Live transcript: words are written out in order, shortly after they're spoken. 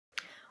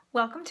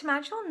Welcome to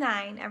Module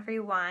 9,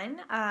 everyone.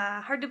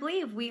 Hard to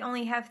believe we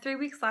only have 3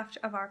 weeks left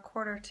of our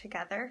quarter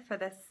together for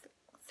this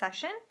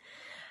session.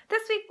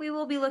 This week we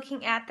will be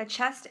looking at the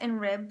chest and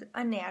rib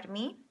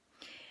anatomy.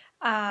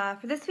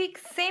 For this week,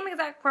 same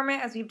exact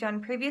format as we've done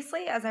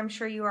previously, as I'm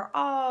sure you are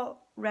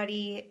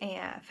already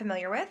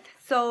familiar with.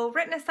 So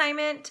written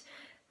assignment,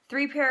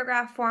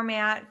 3-paragraph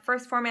format.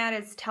 First paragraph,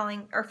 is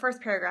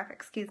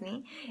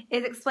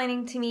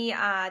explaining to me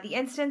the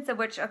incidents of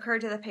which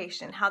occurred to the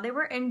patient, how they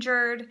were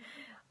injured,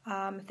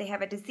 if they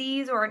have a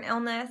disease or an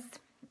illness,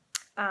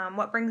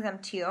 what brings them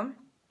to you.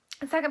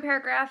 The second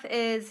paragraph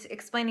is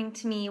explaining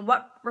to me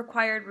what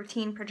required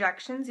routine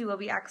projections you will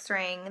be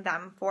x-raying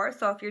them for.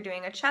 So if you're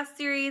doing a chest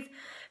series,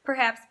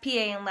 perhaps PA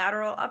and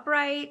lateral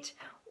upright,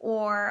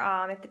 or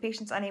if the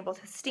patient's unable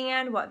to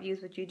stand, what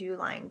views would you do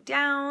lying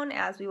down,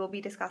 as we will be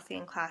discussing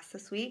in class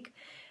this week.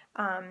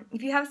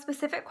 If you have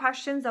specific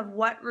questions of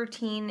what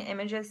routine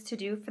images to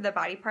do for the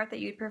body part that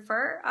you'd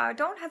prefer,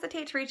 don't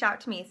hesitate to reach out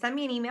to me. Send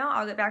me an email.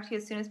 I'll get back to you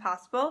as soon as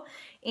possible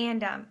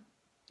and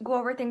go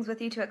over things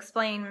with you to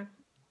explain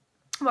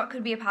what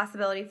could be a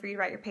possibility for you to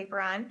write your paper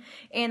on.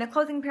 And the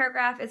closing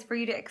paragraph is for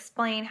you to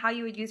explain how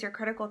you would use your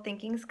critical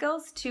thinking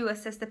skills to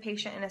assist the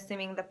patient in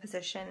assuming the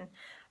position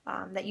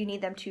that you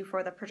need them to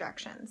for the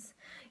projections.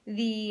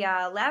 The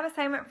lab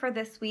assignment for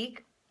this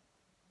week,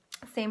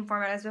 same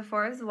format as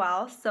before as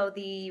well. So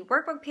the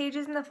workbook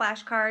pages and the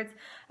flashcards,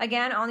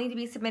 again, all need to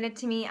be submitted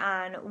to me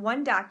on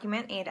one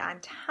document and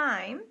on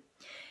time.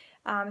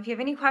 If you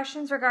have any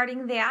questions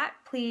regarding that,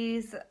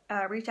 please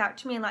reach out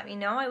to me and let me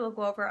know. I will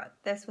go over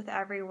this with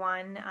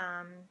everyone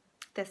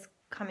this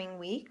coming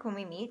week when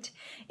we meet.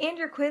 And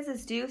your quiz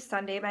is due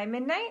Sunday by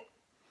midnight.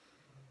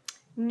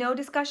 No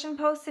discussion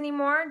posts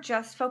anymore,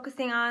 just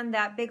focusing on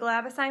that big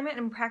lab assignment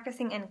and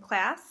practicing in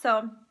class.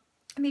 So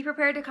be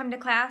prepared to come to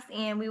class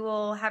and we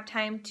will have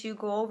time to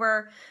go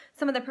over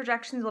some of the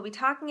projections we'll be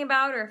talking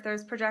about, or if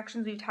there's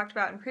projections we've talked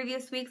about in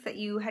previous weeks that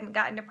you hadn't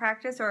gotten to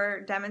practice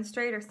or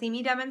demonstrate or see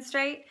me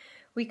demonstrate,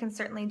 we can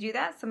certainly do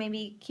that. So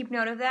maybe keep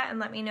note of that and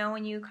let me know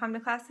when you come to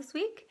class this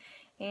week,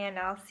 and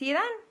I'll see you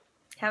then.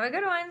 Have a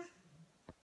good one.